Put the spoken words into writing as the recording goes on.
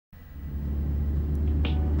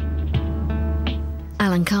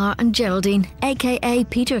Alan Carr and Geraldine, a.k.a.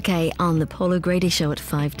 Peter Kay, on the Paul O'Grady Show at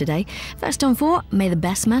 5 today. First on 4, may the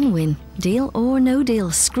best man win. Deal or no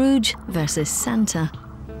deal, Scrooge versus Santa.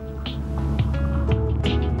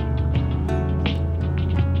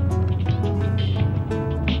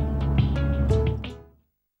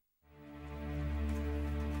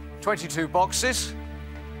 £22 boxes,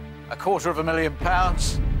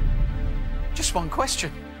 £250,000. Just one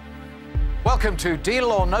question. Welcome to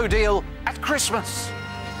Deal or No Deal at Christmas.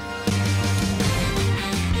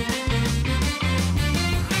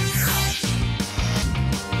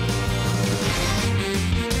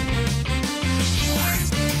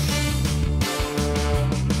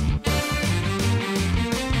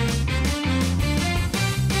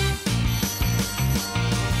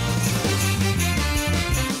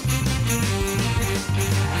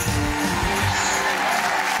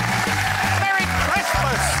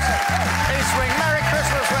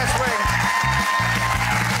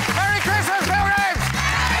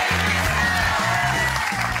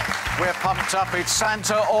 Pumped up, it's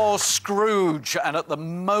Santa or Scrooge, and at the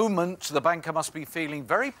moment the banker must be feeling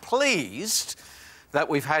very pleased that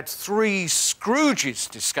we've had 3 Scrooges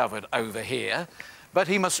discovered over here, but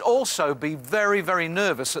he must also be very, very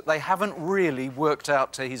nervous that they haven't really worked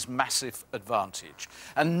out to his massive advantage.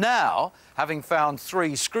 And now, having found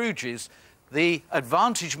 3 Scrooges, the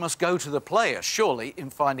advantage must go to the player, surely,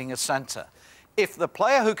 in finding a Santa. If the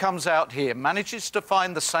player who comes out here manages to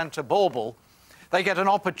find the Santa bauble, they get an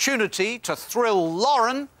opportunity to thrill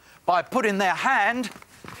Lauren by putting their hand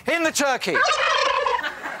in the turkey.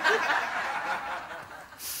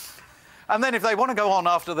 And then if they want to go on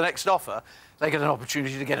after the next offer, they get an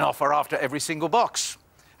opportunity to get an offer after every single box.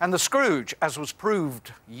 And the Scrooge, as was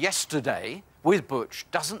proved yesterday with Butch,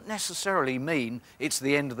 doesn't necessarily mean it's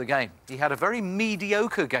the end of the game. He had a very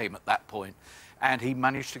mediocre game at that point, and he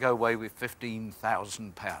managed to go away with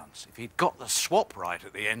 £15,000. If he'd got the swap right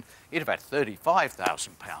at the end, he'd have had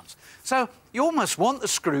 £35,000. So you almost want the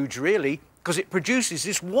Scrooge, really, because it produces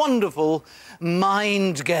this wonderful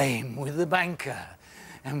mind game with the banker.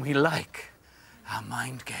 And we like our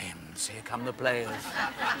mind games. Here come the players.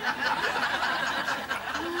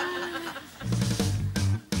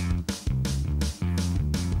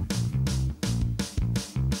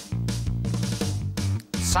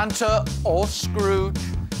 Santa or Scrooge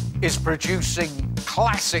is producing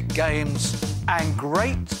classic games and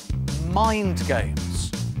great mind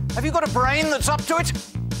games. Have you got a brain that's up to it?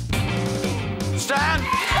 Stan?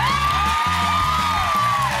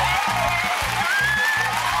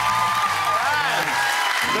 And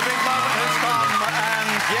the big moment has come,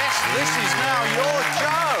 and yes, this is now your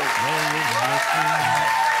show.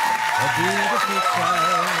 A beautiful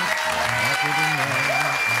child, happy to know.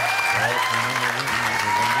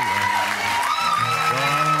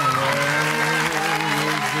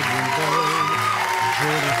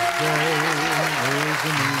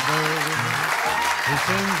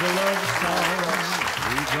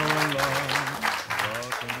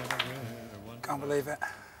 Can't believe it.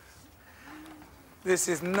 This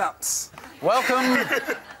is nuts. Welcome,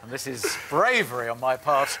 and this is bravery on my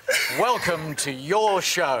part, welcome to your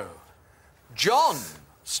show. John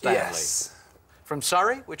Stanley. Yes. From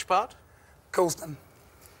Surrey, which part? Coulsdon.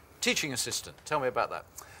 Teaching assistant. Tell me about that.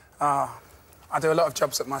 I do a lot of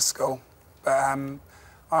jobs at my school, but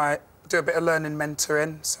I do a bit of learning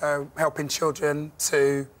mentoring, so helping children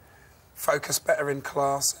to focus better in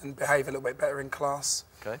class and behave a little bit better in class.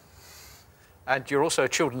 OK. And you're also a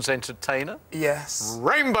children's entertainer? Yes.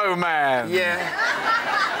 Rainbow Man! Yeah.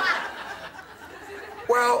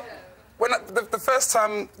 Well, when the first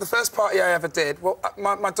party I ever did, well,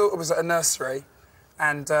 my daughter was at a nursery,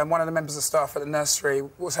 and one of the members of staff at the nursery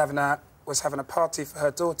was having a party for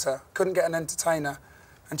her daughter. Couldn't get an entertainer,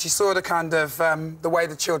 and she saw the kind of the way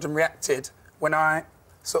the children reacted when I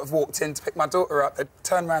sort of walked in to pick my daughter up. They'd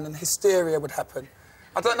turn around and hysteria would happen.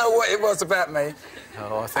 I don't know what it was about me.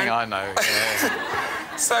 Oh, I think I know.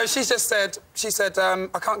 Yeah. So she said,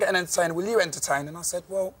 I can't get an entertainer. Will you entertain? And I said,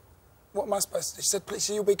 well, what am I supposed to do? She said, please,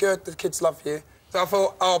 you'll be good. The kids love you. So I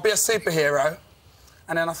thought, oh, I'll be a superhero.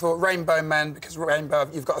 And then I thought, Rainbow Man, because Rainbow,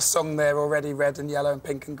 you've got a song there already, red and yellow and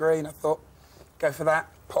pink and green. I thought, go for that,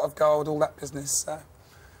 pot of gold, all that business.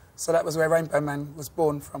 So that was where Rainbow Man was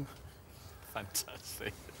born from.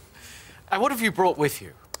 Fantastic. And what have you brought with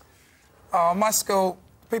you? Oh, my school,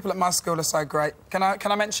 people at my school are so great. Can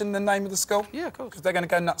I mention the name of the school? Yeah, of course. Because they're going to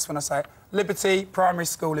go nuts when I say it. Liberty Primary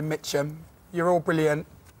School in Mitcham. You're all brilliant.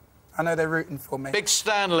 I know they're rooting for me. Big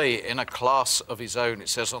Stanley in a class of his own, it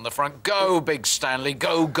says on the front. Go, Big Stanley,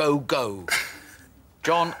 go, go, go.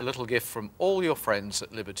 John, a little gift from all your friends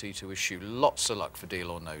at Liberty to wish you lots of luck for Deal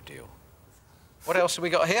or No Deal. What else have we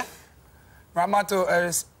got here? Right, my daughter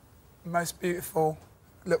is the most beautiful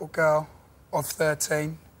little girl of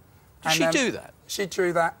 13. Did she do that? She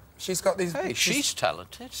drew that. She's got these... Hey, she's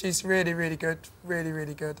talented. She's really, really good. Really,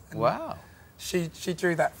 really good. And wow. She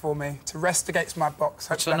drew that for me to rest against my box.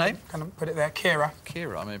 What's her name? Can I put it there? Kira.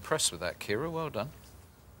 Kira, I'm impressed with that, Kira. Well done.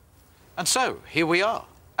 And so, here we are,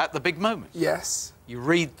 at the big moment. Yes. You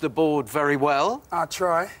read the board very well. I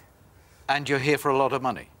try. And you're here for a lot of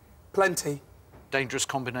money. Plenty. Dangerous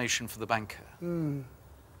combination for the banker.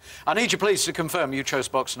 I need you please to confirm you chose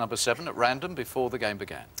box number 7 at random before the game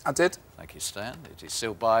began. I did. Thank you, Stan. It is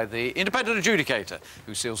sealed by the independent adjudicator,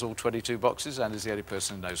 who seals all 22 boxes and is the only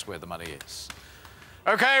person who knows where the money is.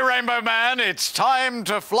 OK, Rainbow Man, it's time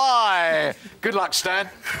to fly. Good luck, Stan.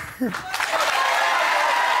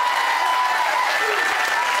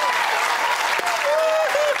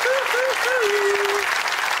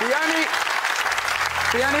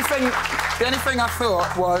 The only thing I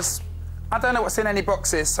thought was, I don't know what's in any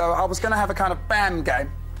boxes, so I was going to have a kind of bam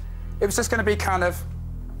game. It was just going to be kind of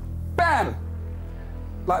bam,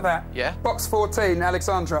 like that. Yeah. Box 14,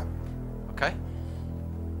 Alexandra. OK.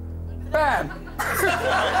 Bam.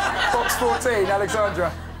 Box 14,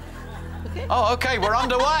 Alexandra. Oh, OK, we're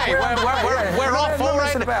underway. We're off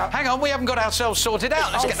already. Hang on, we haven't got ourselves sorted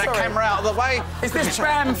out. Let's get that camera out of the way. Is this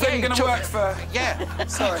bam thing going to work for... Yeah.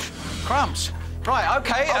 Sorry. Crumbs. Right,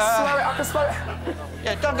 OK. I can slow it.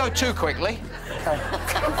 Yeah, don't go too quickly.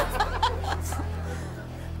 OK.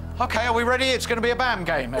 OK, are we ready? It's going to be a bam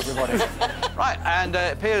game, everybody. Right, and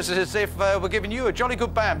it appears as if we're giving you a jolly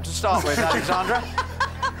good bam to start with, Alexandra.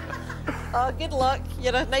 Oh, good luck.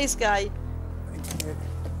 You're a nice guy. Thank you.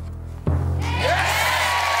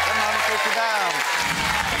 Come on, put you down.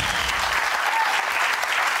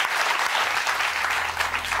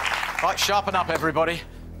 Right, sharpen up, everybody.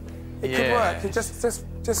 It could work. You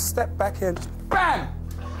just step back in. Bam!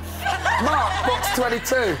 Mark, box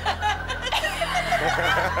 22.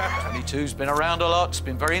 22's been around a lot. It's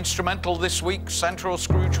been very instrumental this week, Santa or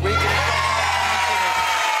Scrooge week.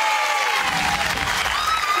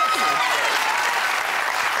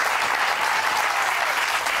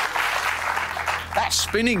 That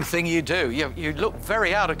spinning thing you do, you look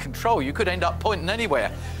very out of control. You could end up pointing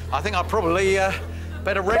anywhere. I think I probably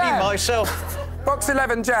better ready myself. Box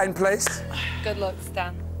 11, Jane, please. Good luck,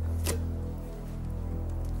 Stan.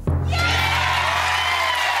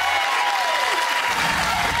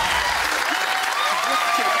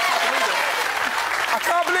 I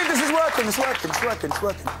can't believe this is working. It's working. It's working. It's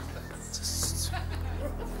working.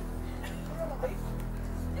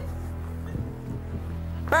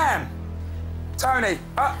 Bam! Tony.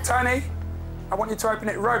 Tony. I want you to open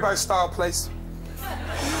it Robo-style, please.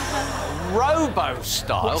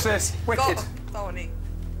 Robo-style? What's this? Wicked. Tony.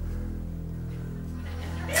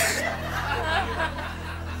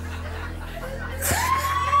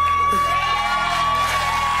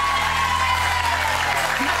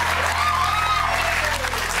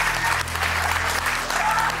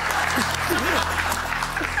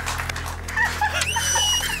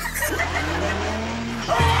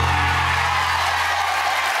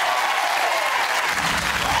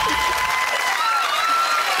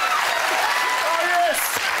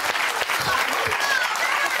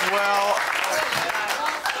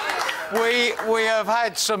 We have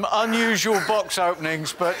had some unusual box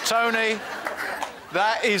openings, but Tony,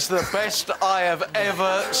 that is the best I have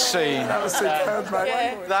ever seen. That was superb, mate.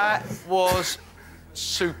 Yeah. That was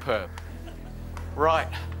superb. Right.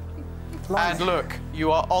 And look,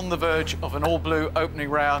 you are on the verge of an all-blue opening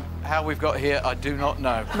round. How we've got here, I do not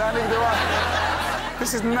know. No, neither do I.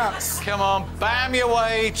 This is nuts. Come on, bam your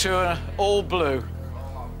way to an all-blue.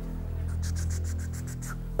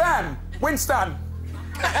 Bam! Winston.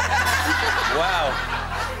 Wow.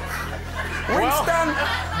 Winston,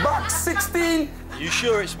 box 16. You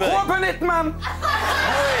sure it's me? Open it, man.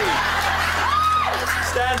 Hey!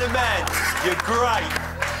 Standard man, you're great.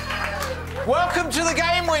 Welcome to the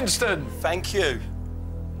game, Winston. Thank you.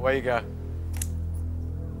 Away you go.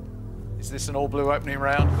 Is this an all-blue opening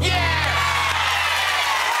round? Yeah!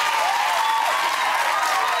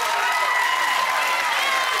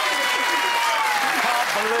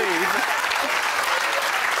 Can't believe...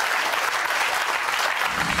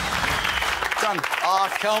 Done. I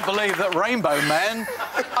can't believe that Rainbow Man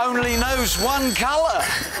only knows one colour.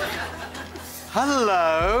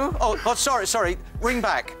 Hello. Oh, sorry. Ring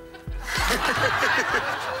back.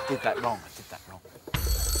 I did that wrong.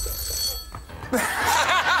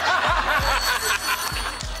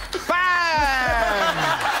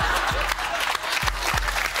 Bam!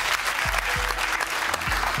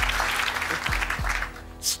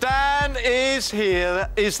 Stan is here.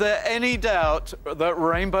 Is there any doubt that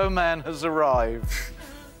Rainbow Man has arrived?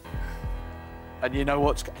 And you know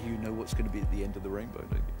what's going to be at the end of the rainbow,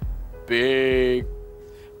 don't you?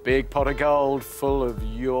 Big pot of gold full of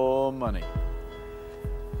your money.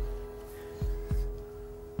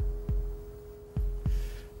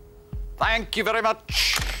 Thank you very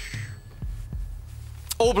much.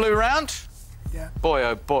 All blue round? Yeah. Boy,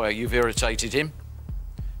 oh boy, you've irritated him.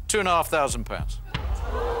 £2,500.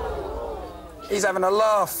 He's having a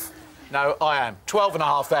laugh. No, I am.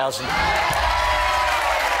 12,500.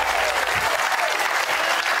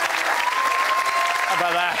 How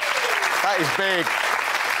about that? That is big.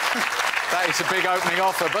 That is a big opening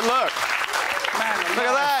offer. But look, look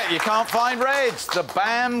at that. You can't find reds. The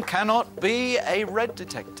BAM cannot be a red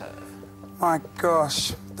detector. My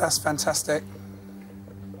gosh, that's fantastic.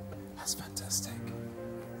 That's fantastic.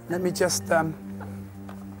 Let me just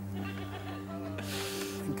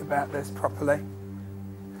think about this properly.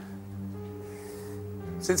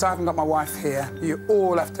 Since I haven't got my wife here, you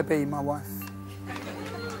all have to be my wife.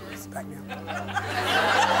 Just back me up.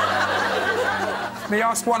 Let me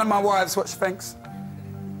ask one of my wives what she thinks.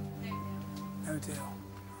 No deal.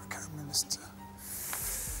 Okay, I'm going to listen to her.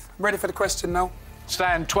 I'm ready for the question now.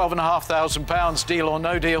 Stan, £12,500, deal or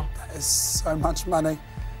no deal? That is so much money.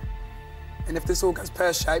 And if this all goes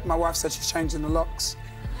pear-shaped, my wife said she's changing the locks.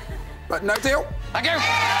 But no deal. Thank you.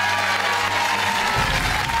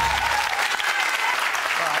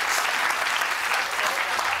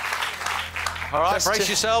 All right, brace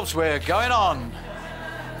yourselves. We're going on.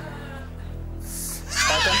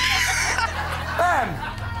 Bam!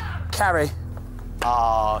 Carrie.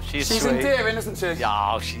 Oh, she's She's sweet. endearing, isn't she?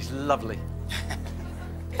 Oh, she's lovely.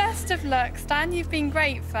 Best of luck, Stan. You've been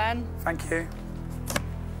great fun. Thank you.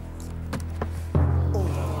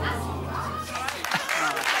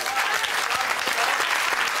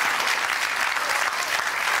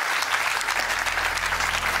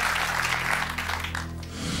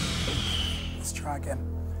 Let's try again.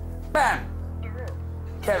 Bam!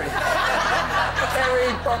 Kerry.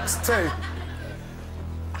 Kerry, box 2.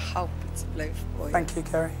 I hope it's blue for you. Thank you,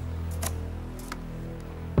 Kerry.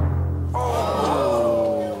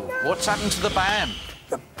 What's happened to the BAM?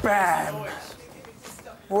 The BAM.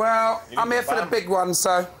 Well, I'm here for the big one,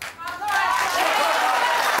 so...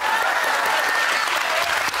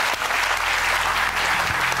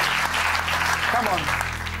 Come on.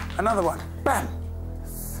 Another one. Bam.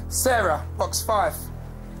 Sarah, box 5.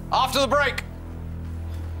 After the break.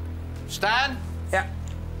 Stan, Yeah.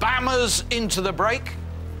 BAMers into the break.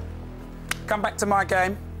 Come back to my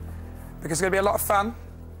game, because it's going to be a lot of fun,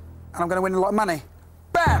 and I'm going to win a lot of money.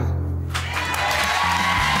 Bam!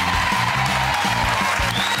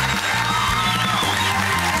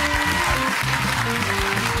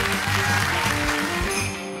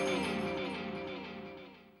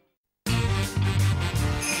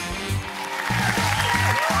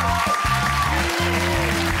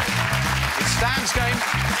 It's Stan's game.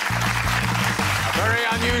 A very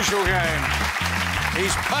unusual game.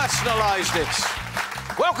 He's personalised it.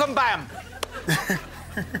 Welcome, BAM.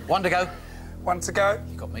 One to go. One to go.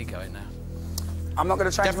 You got me going now. I'm not going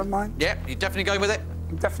to change my mind. Yep, you're definitely going with it?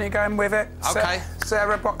 I'm definitely going with it. OK.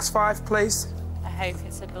 Sarah, box 5, please. I hope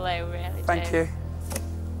it's a blue, really. Thank you.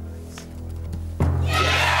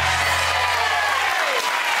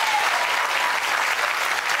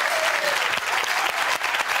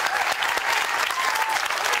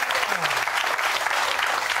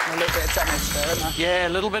 A little bit of damage there, isn't there? Yeah, a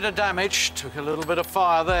little bit of damage. Took a little bit of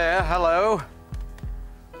fire there. Hello.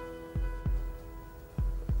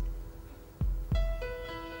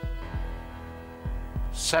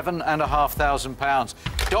 £7,500.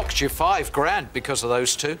 Docked you £5,000 because of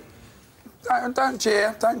those two. Don't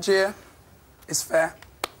jeer, don't jeer. It's fair.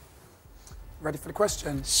 Ready for the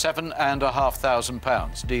question?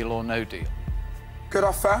 £7,500. Deal or no deal? Good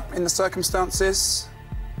offer in the circumstances.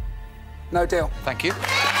 No deal. Thank you.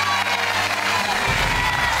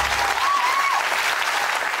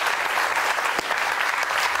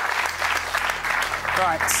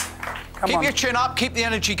 Right. Come Keep on. your chin up, keep the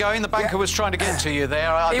energy going. The banker was trying to get to you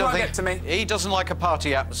there. He won't get to me. He doesn't like a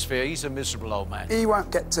party atmosphere. He's a miserable old man. He won't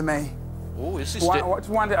get to me. Oh, is this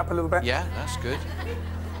Wind it up a little bit. Yeah, that's good.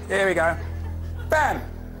 Here we go. Bam!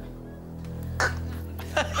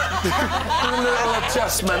 A little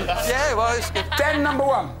adjustment. Yeah, well, it's good. Den number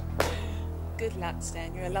 1. Good luck,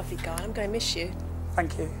 Stan. You're a lovely guy. I'm going to miss you.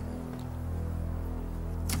 Thank you.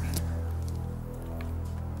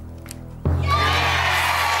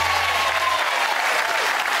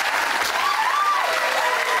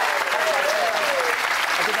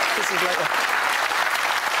 I'll do that kisses later.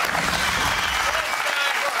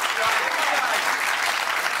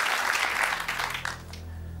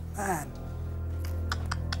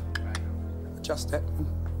 adjust it.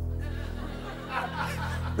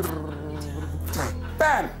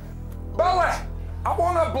 Bam! Bully! I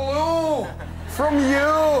want a blue from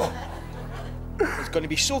you! It's going to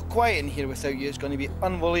be so quiet in here without you, it's going to be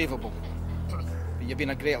unbelievable. But you've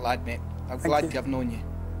been a great lad, mate. I'm glad to have known you.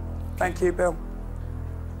 Thank you, Bill.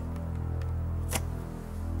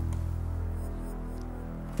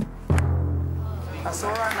 That's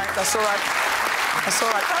all right, mate. That's all right. That's all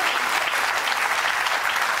right.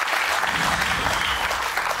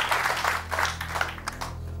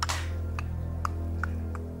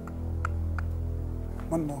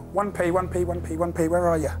 One more. 1p, 1p, 1p, 1p. Where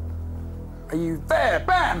are you? Are you there?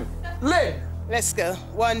 Bam! Lynn! Let's go.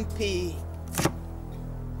 1p.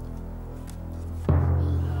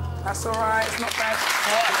 That's all right. It's not bad.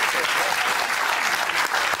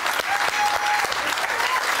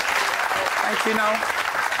 Thank you, Noel.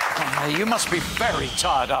 Oh, you must be very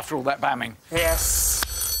tired after all that bamming. Yes.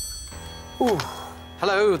 Ooh.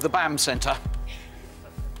 Hello, the BAM Centre.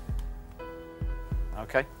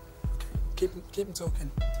 OK. Keep him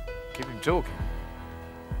talking. Keep him talking.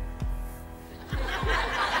 Did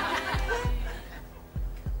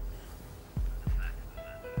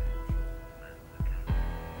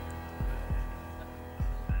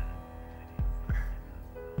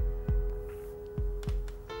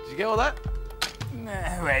you get all that?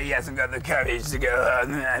 Well, he hasn't got the courage to go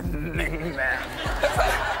on.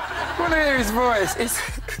 Want to hear his voice? It's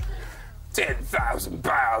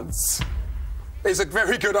 £10,000. It's a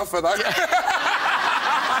very good offer, though.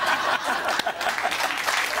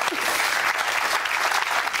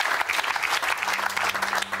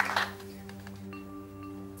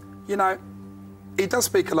 You know, he does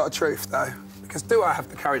speak a lot of truth, though, because do I have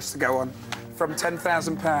the courage to go on from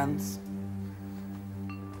 £10,000?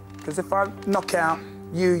 Because if I knock out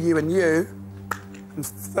you, and you, and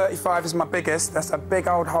 35 is my biggest, that's a big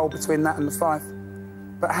old hole between that and the 5.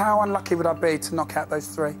 But how unlucky would I be to knock out those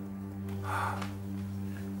 3?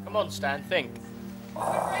 Come on, Stan, think.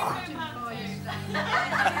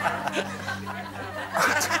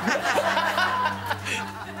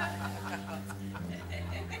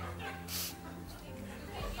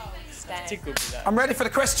 I'm ready for the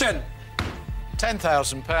question.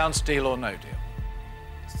 £10,000, deal or no deal?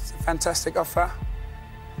 It's a fantastic offer.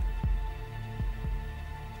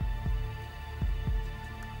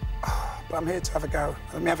 Oh, but I'm here to have a go.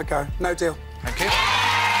 Let me have a go. No deal. Thank you.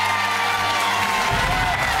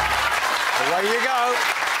 Away you go.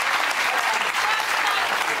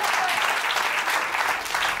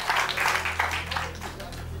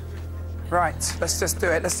 Right, let's just do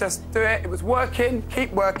it. Let's just do it. It was working.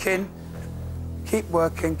 Keep working. Keep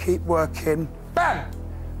working. Keep working. Bam!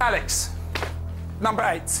 Alex, number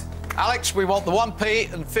 8. Alex, we want the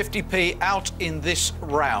 1p and 50p out in this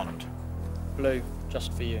round. Blue,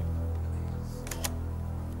 just for you.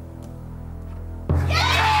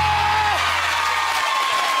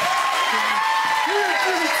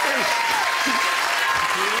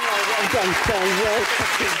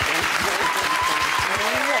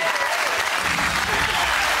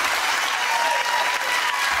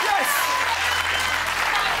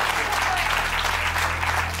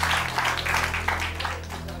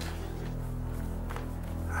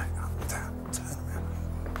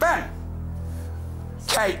 Bam!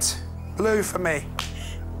 Kate, blue for me.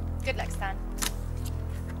 Good luck, Stan.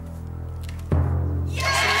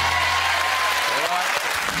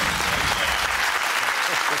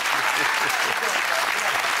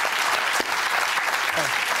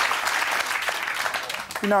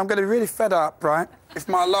 You know, I'm going to be really fed up, right? If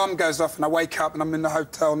my alarm goes off and I wake up and I'm in the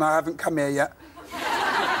hotel and I haven't come here yet.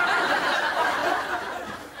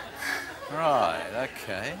 Right,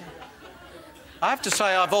 OK. I have to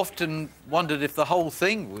say, I've often wondered if the whole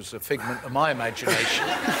thing was a figment of my imagination.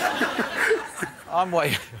 I'm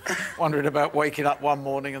wondering about waking up one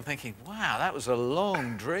morning and thinking, wow, that was a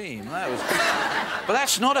long dream. But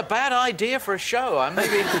that's not a bad idea for a show. I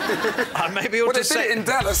maybe ought to say... Well, they did it in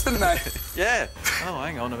Dallas, didn't they? Yeah. Oh,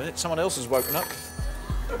 hang on a minute. Someone else has woken up.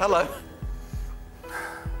 Hello.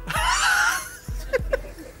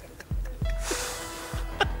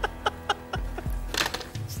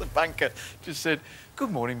 It's the banker. Just said,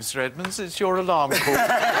 good morning, Mr. Edmonds. It's your alarm call.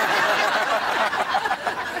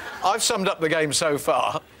 I've summed up the game so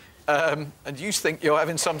far, and you think you're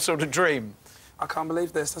having some sort of dream. I can't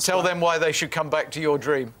believe this. Tell them why they should come back to your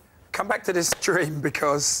dream. Come back to this dream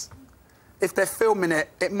because if they're filming it,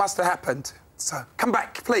 it must have happened. So, come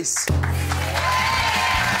back, please.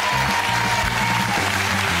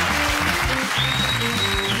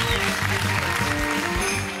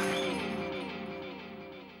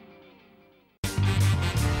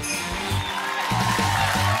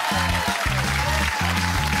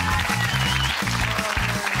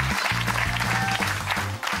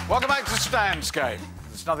 Stan's game.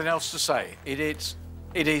 There's nothing else to say. It is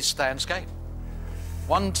Stan's game.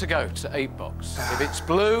 1 to go to 8 box. If it's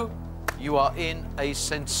blue, you are in a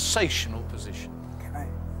sensational position. Okay.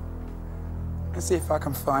 Let's see if I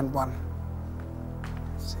can find one.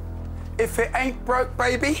 If it ain't broke,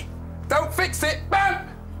 baby, don't fix it. Bam!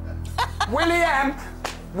 Will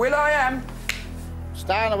I am.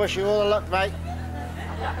 Stan, I wish you all the luck, mate.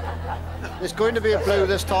 It's going to be a blue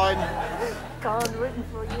this time. Go on, rooting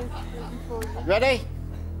for you. Ready?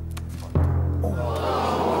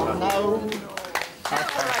 Oh, no. Okay.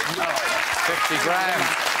 50 grand.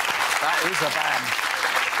 That is a bam.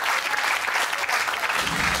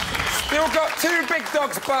 Still got 2 big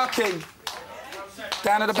dogs barking.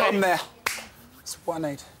 Down at the bottom there. That's what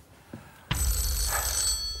I need.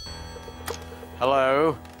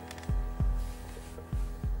 Hello.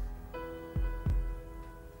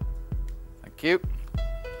 Thank you.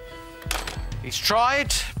 He's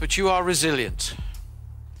tried, but you are resilient.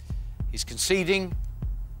 He's conceding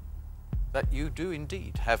that you do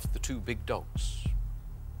indeed have the 2 big dogs.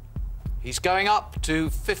 He's going up to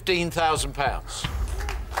 £15,000.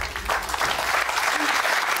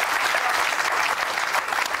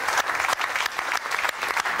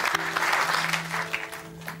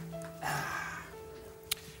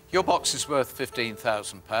 Your box is worth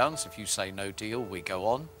 £15,000. If you say no deal, we go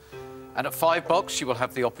on. And at 5 box, you will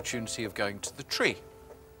have the opportunity of going to the tree.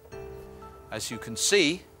 As you can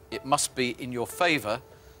see, it must be in your favour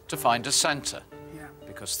to find a Santa. Yeah.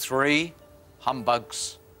 Because 3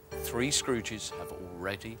 humbugs, 3 Scrooges have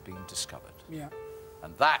already been discovered. Yeah.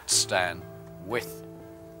 And that, Stan, with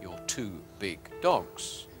your 2 big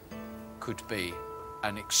dogs, could be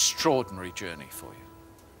an extraordinary journey for you.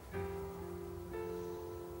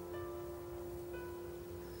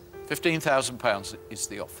 £15,000 is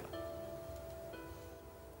the offer.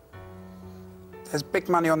 There's big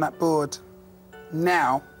money on that board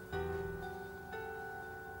now.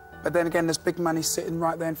 But then again, there's big money sitting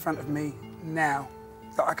right there in front of me now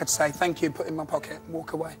that I could say thank you, put in my pocket, and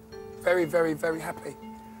walk away. Very, very, very happy.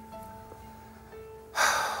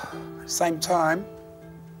 At the same time,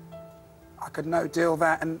 I could no deal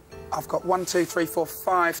that, and I've got 1, 2, 3, 4,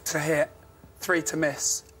 5 to hit, 3 to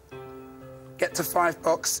miss. Get to 5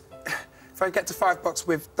 box. If I get to 5 box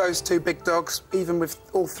with those 2 big dogs, even with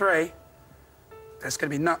all 3, that's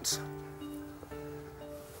going to be nuts.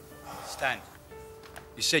 Stan,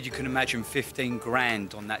 you said you can imagine 15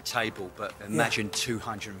 grand on that table, but imagine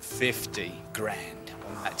 250 grand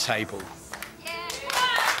on that table.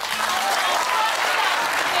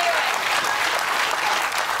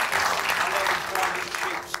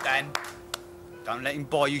 Stan, don't let him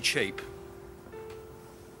buy you cheap.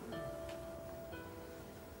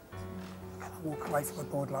 Walk away from a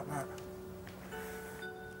board like that.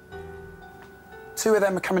 2 of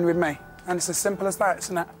them are coming with me, and it's as simple as that,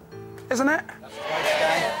 isn't it? Isn't it?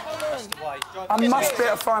 I must be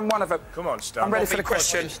able to find one of them. Come on, Stan. I'm ready for the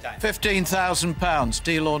question. £15,000,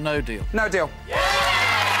 deal or no deal? No deal.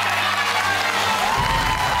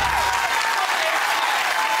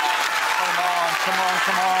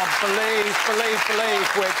 Come on. Believe.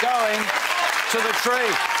 We're going to the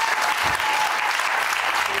tree.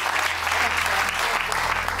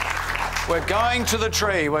 We're going to the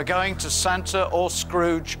tree. We're going to Santa or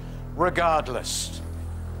Scrooge, regardless.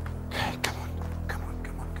 Okay, come on. Come on.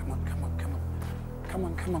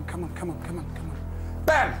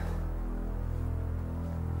 Bam!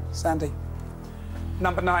 Sandy.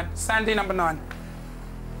 Number 9. Sandy, number 9.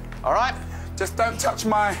 All right. Just don't touch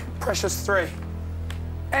my precious 3.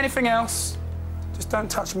 Anything else, just don't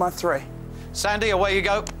touch my 3. Sandy, away you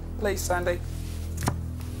go. Please, Sandy.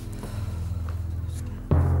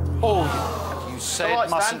 Oh, you said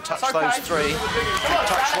mustn't touch those 3. You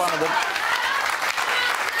touched one of them.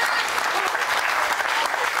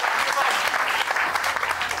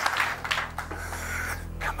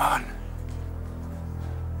 Come on.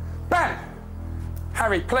 Bam!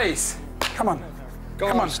 Harry, please. Come on.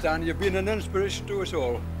 Come on, Stan, you've been an inspiration to us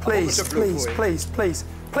all. Please,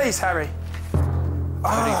 Harry.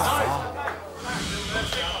 Oh.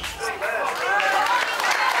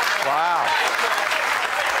 Wow.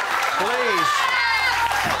 Please.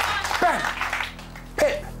 Bam!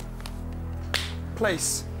 Pip.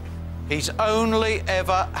 Please. He's only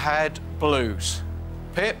ever had blues.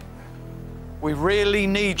 Pip, we really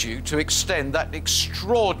need you to extend that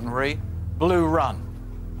extraordinary blue run.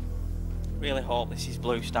 Really hope this is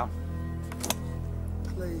blue, Stan.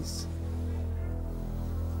 Please.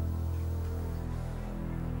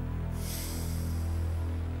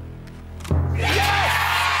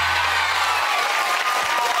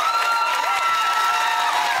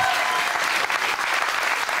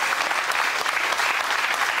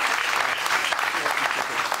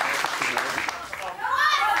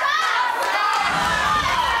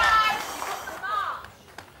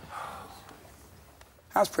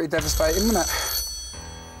 was pretty devastating, wasn't it?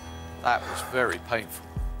 That was very painful.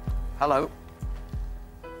 Hello.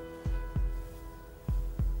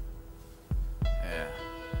 Yeah.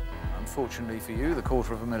 Unfortunately for you, the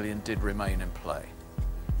 $250,000 did remain in play.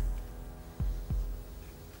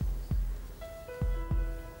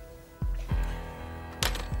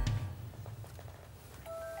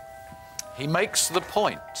 He makes the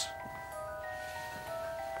point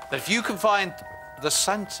that if you can find the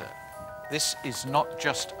Santa, this is not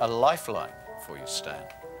just a lifeline for you, Stan.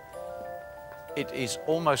 It is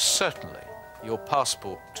almost certainly your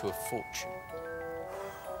passport to a fortune.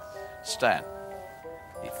 Stan,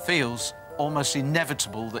 it feels almost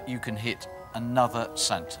inevitable that you can hit another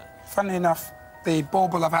Santa. Funnily enough, the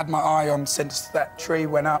bauble I've had my eye on since that tree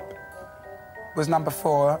went up was number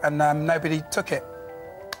 4, and nobody took it.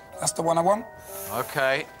 That's the one I want.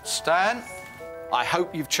 OK, Stan, I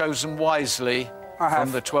hope you've chosen wisely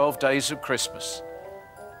from the 12 days of Christmas.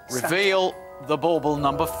 Reveal the bauble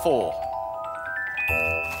number 4.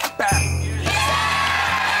 Bam!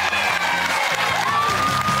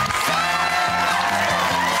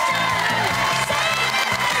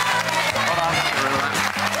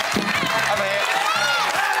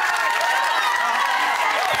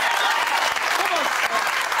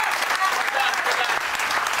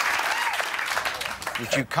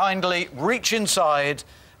 Would you kindly reach inside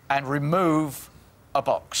and remove a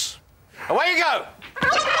box? Away you go!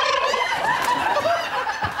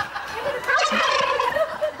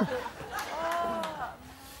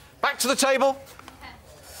 Back to the table.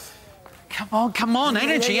 Come on,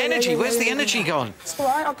 energy, energy. Where's the energy gone? It's all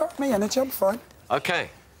right, I've got me energy, I'm fine. OK,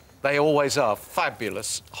 they always are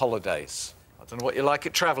fabulous holidays. I don't know what you like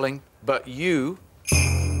at travelling, but you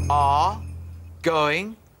are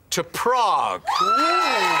going to Prague.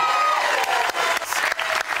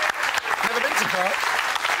 Never been to Prague.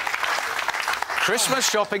 Christmas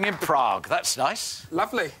shopping in Prague. That's nice.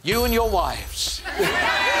 Lovely. You and your wives.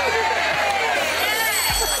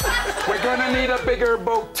 We're gonna need a bigger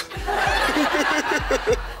boat.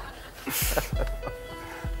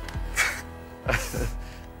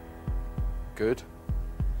 Good.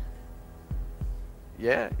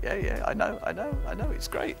 Yeah. I know. It's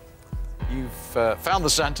great. You've found the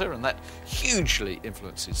Santa, and that hugely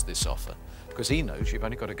influences this offer, because he knows you've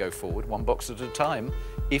only got to go forward one box at a time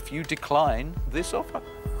if you decline this offer.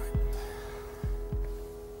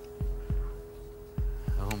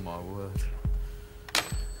 Oh, my word.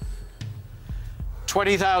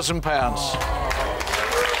 £20,000.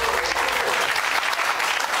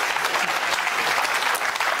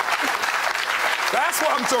 That's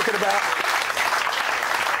what I'm talking about.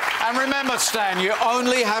 And remember, Stan, you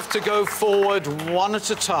only have to go forward one at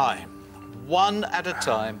a time. One at a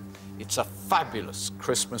time. It's a fabulous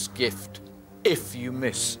Christmas gift if you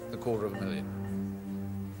miss the $250,000.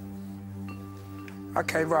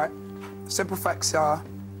 OK, right. Simple facts are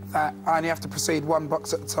that I only have to proceed one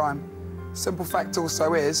box at a time. Simple fact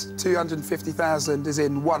also is 250,000 is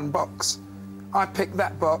in one box. I pick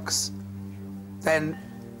that box, then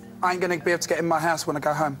I ain't going to be able to get in my house when I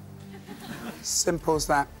go home. Simple as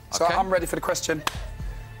that. So Okay. I'm ready for the question.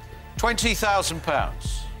 £20,000.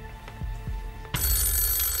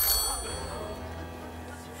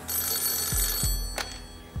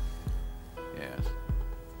 Yes.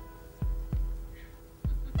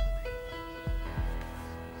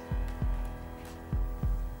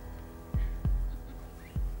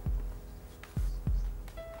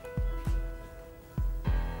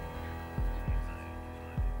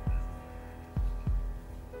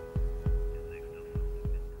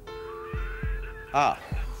 Ah.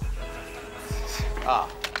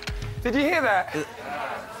 Did you hear that?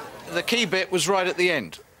 The key bit was right at the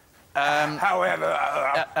end. However...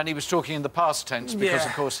 and he was talking in the past tense because,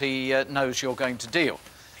 of course, he knows you're going to deal.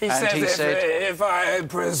 He and says he said, if I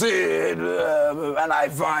proceed and I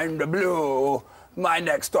find the blue, my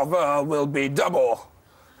next offer will be double.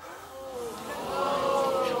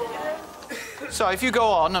 So if you go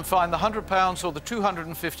on and find the £100 or the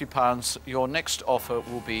 £250, your next offer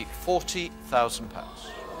will be £40,000.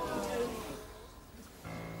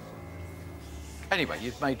 Anyway,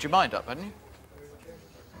 you've made your mind up, haven't you?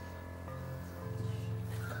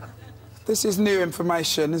 This is new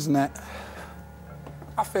information, isn't it?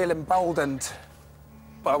 I feel emboldened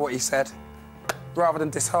by what he said, rather than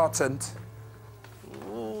disheartened.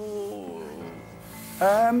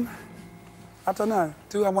 I don't know.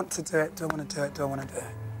 Do I want to do it? Do I want to do it? Do I want to do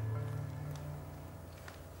it?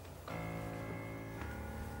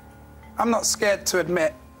 I'm not scared to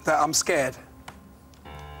admit that I'm scared.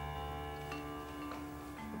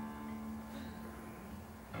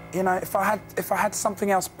 You know, if I had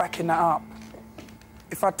something else backing that up,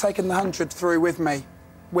 if I'd taken the 100 through with me,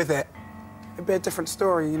 with it, it'd be a different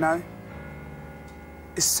story, you know?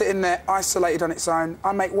 It's sitting there, isolated on its own.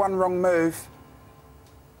 I make one wrong move.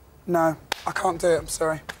 No, I can't do it, I'm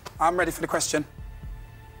sorry. I'm ready for the question.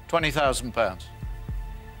 £20,000.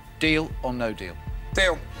 Deal or no deal?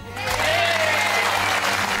 Deal.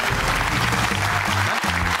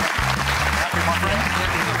 Happy, my friend?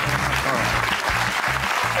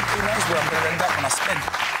 Who knows where I'm going to end up when I spin?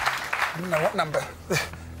 I don't know what number.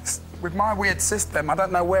 With my weird system, I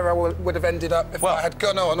don't know where I would have ended up if I had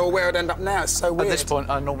gone on or where I'd end up now. It's so weird. At this point,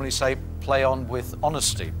 I normally say play on with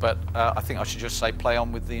honesty, but I think I should just say play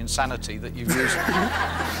on with the insanity that you've used.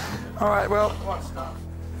 All right, well...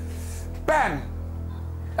 Bam!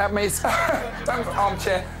 That means... Don't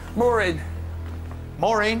armchair. Maureen.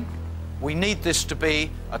 Maureen, we need this to be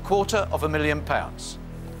 £250,000.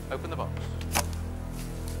 Open the box.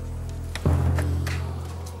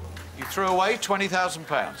 You threw away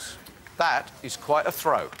 £20,000. That is quite a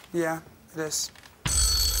throw. Yeah, it is.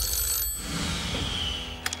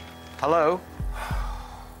 Hello?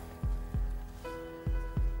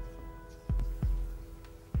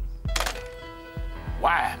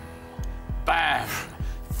 Wham! Bam!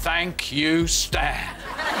 Thank you, Stan.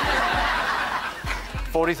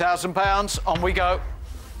 £40,000, on we go.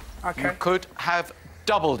 OK. You could have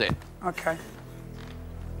doubled it. OK.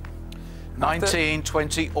 19,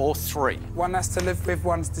 20 or 3. One has to live with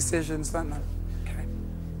one's decisions, don't they? OK.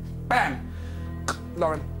 Bam!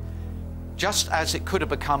 Lauren. Just as it could have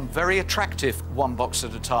become very attractive one box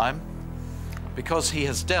at a time, because he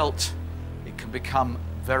has dealt, it can become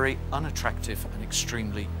very unattractive and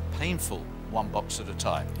extremely painful one box at a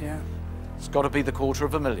time. Yeah. It's got to be the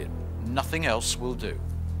 $250,000. Nothing else will do.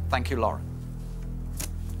 Thank you, Lauren.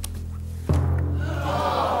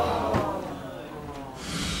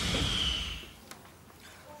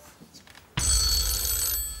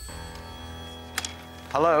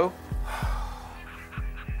 Hello?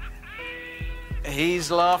 He's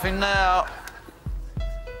laughing now.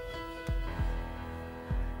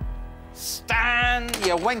 Stan,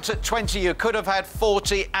 you went at 20, you could have had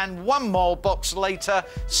 40, and one more box later,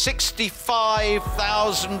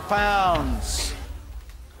 £65,000.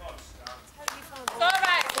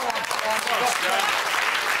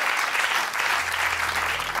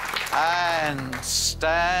 And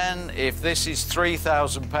Stan, if this is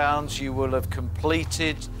 £3,000, you will have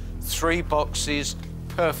completed 3 boxes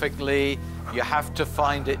perfectly. You have to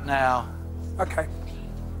find it now. OK.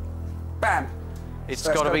 Bam. It's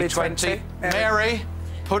So got to be 20. Mary,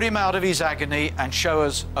 put him out of his agony and show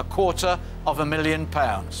us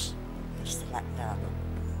 £250,000. Just like that.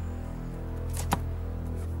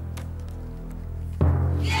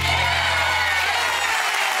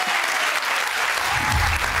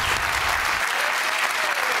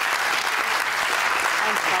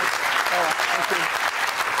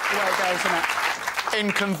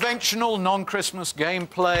 In conventional non-Christmas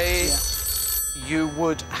gameplay, you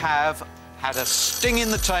would have had a sting in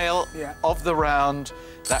the tail of the round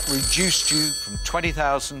that reduced you from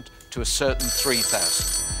 20,000 to a certain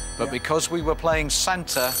 3,000. But because we were playing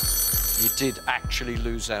Santa, you did actually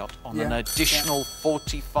lose out on an additional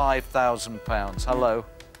 £45,000. Hello.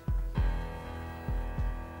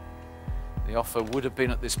 The offer would have been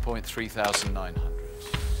at this point 3,900.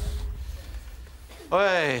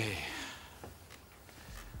 Hey.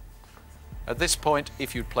 At this point,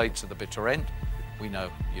 if you'd played to the bitter end, we know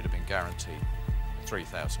you'd have been guaranteed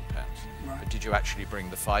 £3,000. Right. But did you actually bring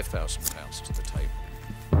the £5,000 to the table?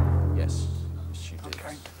 Yes, yes, you did.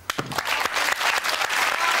 Okay.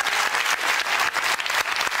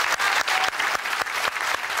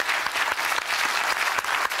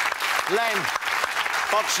 Len,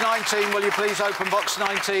 box 19, will you please open box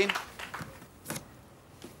 19?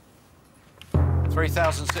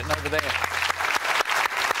 3,000 sitting over there.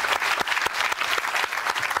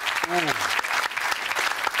 Ooh.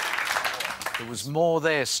 There was more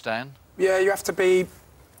there, Stan. Yeah, you have to be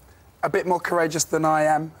a bit more courageous than I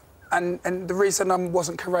am. And the reason I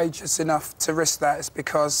wasn't courageous enough to risk that is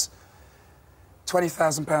because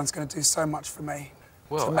 £20,000 is going to do so much for me.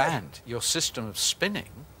 Well, and your system of spinning...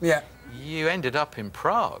 Yeah. You ended up in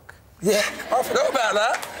Prague. Yeah, I forgot about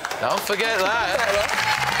that. Don't forget that.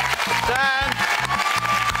 Dan,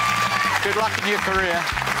 good luck in your career.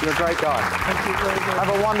 You're a great guy. Thank you very much.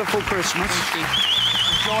 Have a wonderful Christmas.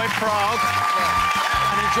 Enjoy Prague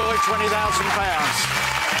and enjoy £20,000.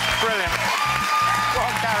 Brilliant. What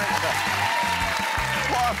a character.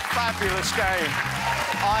 What a fabulous game.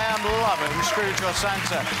 I am loving Scrooge or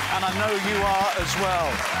Santa, and I know you are as well.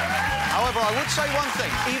 However, I would say one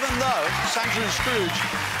thing. Even though Santa and Scrooge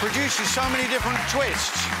produces so many different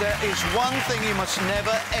twists, there is one thing you must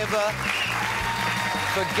never, ever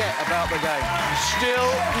forget about the game. You still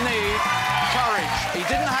need courage. He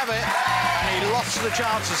didn't have it, and he lost the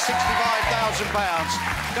chance of £65,000.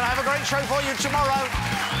 Going to have a great show for you tomorrow.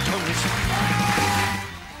 Don't miss it.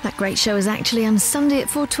 That great show is actually on Sunday at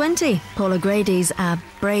 4:20. Paul O'Grady's A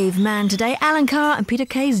Brave Man today, Alan Carr and Peter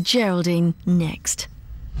Kay's Geraldine next.